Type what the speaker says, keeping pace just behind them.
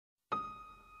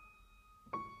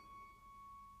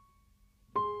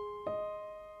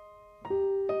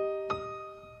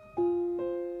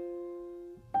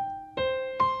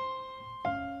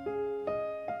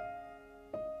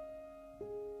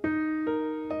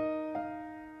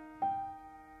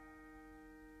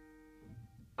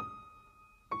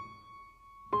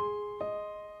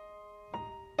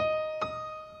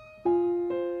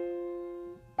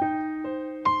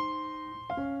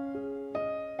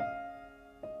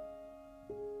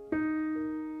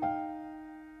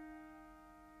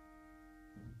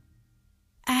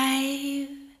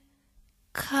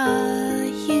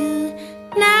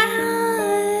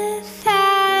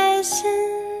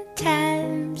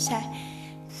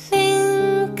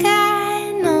look,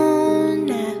 I know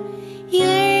now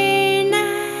you're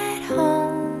not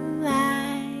home.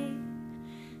 I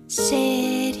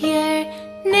said your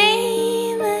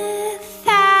name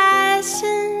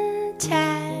 1,000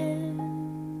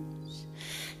 times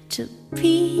to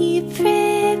be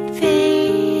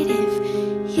prepared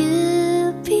if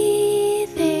you'll be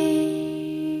there.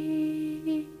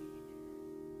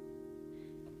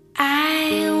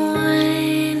 I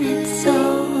wanted so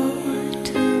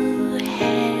to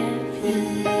have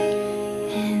you,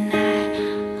 and I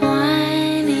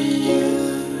wanted you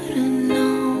to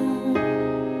know.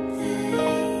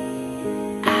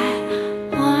 I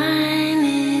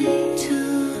wanted to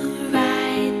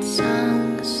write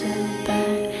songs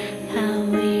about how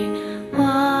we're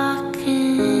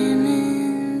walking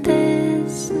in the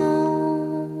snow.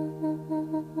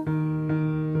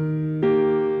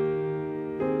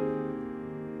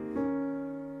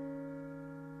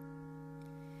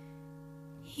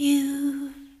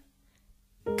 You've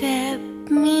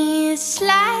kept me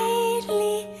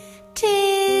slightly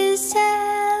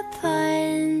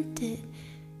disappointed,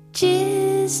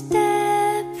 just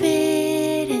a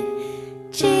bit,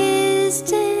 and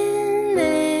just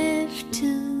enough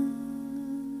to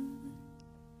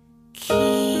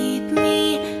keep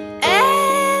me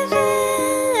alive,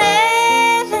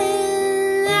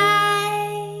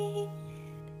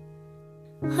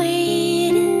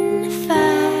 waiting for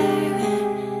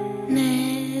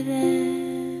another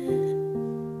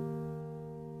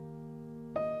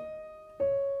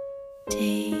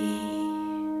day.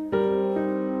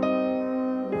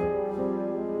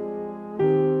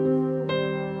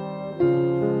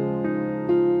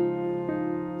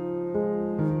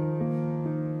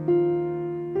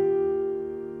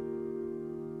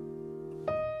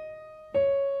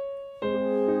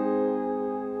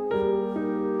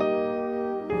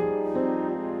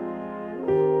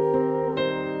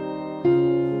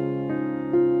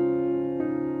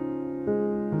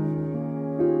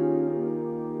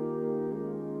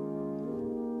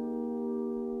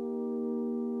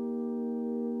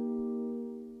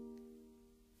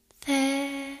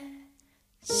 The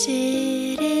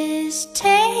city's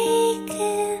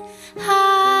taken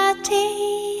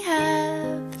holiday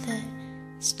of the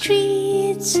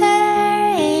streets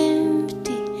are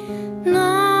empty,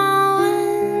 no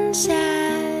one's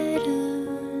out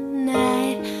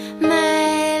tonight.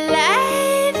 My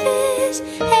life is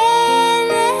in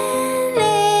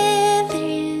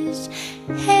another's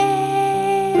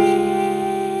hand.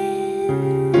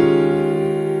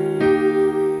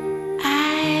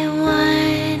 I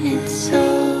wanted so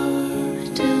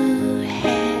to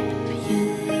have you,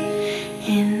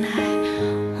 and I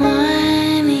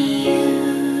wanted you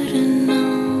to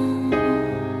know.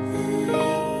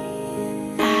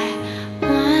 I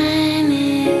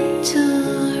wanted to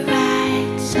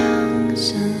write songs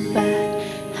about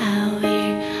how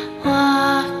we're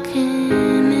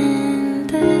walking in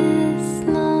the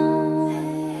snow.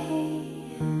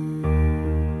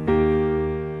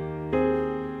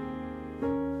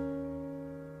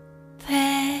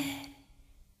 But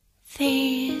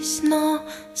there's no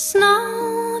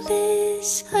snow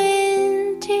this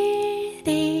winter,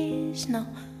 there's no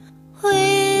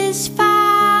whisper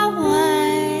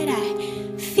what I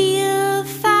feel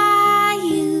for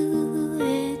you.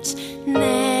 It's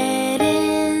not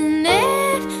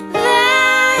enough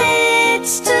that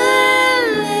it's too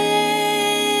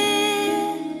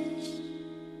much.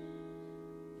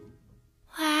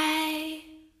 Why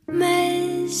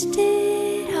must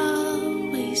it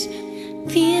always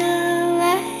feel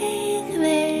like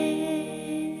that?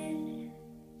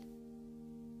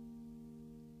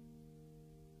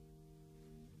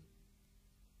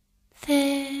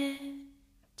 The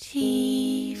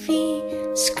TV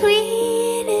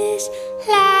screen is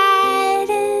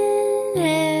lighting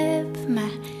up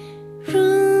my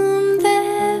room.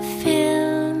 The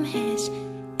film has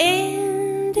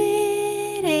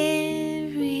ended.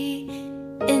 Every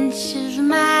inch of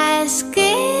my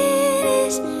skin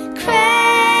is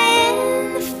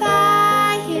crying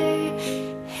for your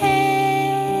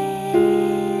hand.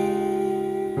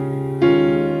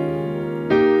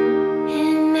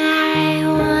 And I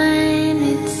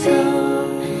wanted so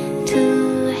to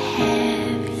have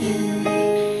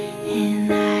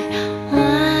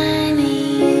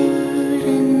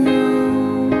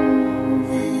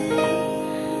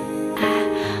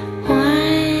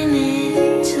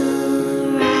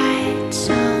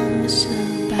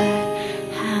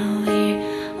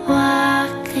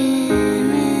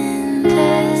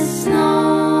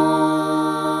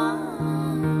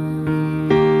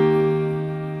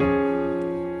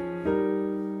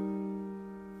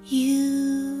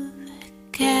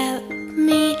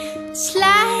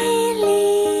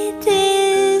slightly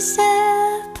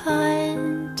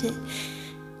disappointed,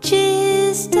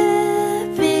 just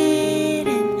a bit,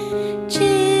 and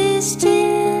just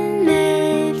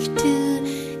enough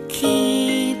to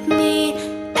keep me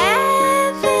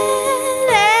up every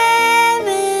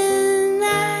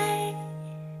night,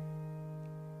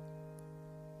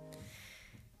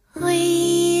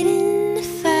 waiting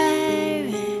for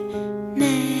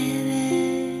another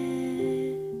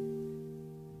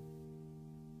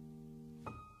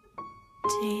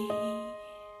day.